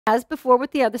as before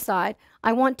with the other side,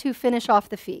 I want to finish off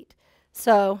the feet.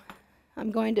 So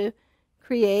I'm going to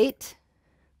create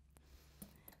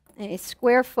a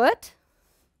square foot.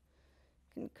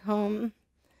 You can comb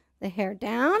the hair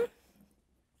down.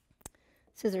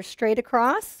 Scissors straight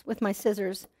across with my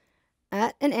scissors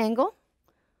at an angle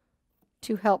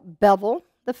to help bevel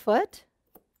the foot.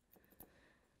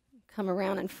 Come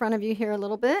around in front of you here a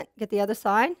little bit. Get the other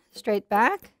side, straight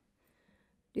back.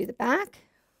 Do the back.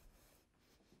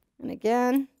 And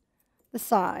again, the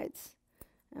sides.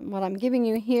 And what I'm giving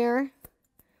you here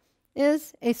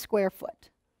is a square foot.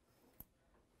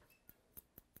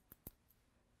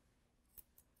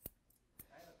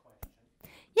 I have a question.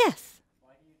 Yes.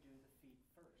 Why do you do the feet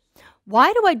first?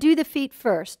 Why do I do the feet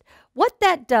first? What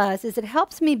that does is it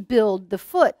helps me build the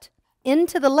foot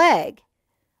into the leg,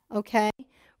 okay,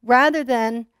 rather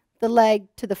than the leg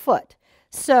to the foot.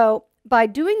 So by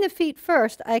doing the feet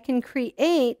first, I can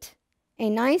create a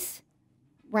nice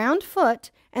round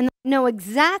foot and know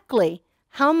exactly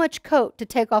how much coat to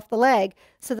take off the leg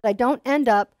so that I don't end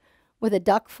up with a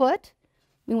duck foot.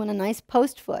 We want a nice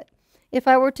post foot. If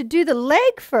I were to do the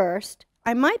leg first,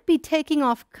 I might be taking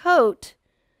off coat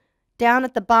down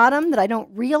at the bottom that I don't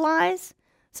realize.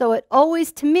 So it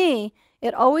always, to me,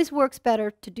 it always works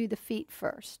better to do the feet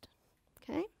first.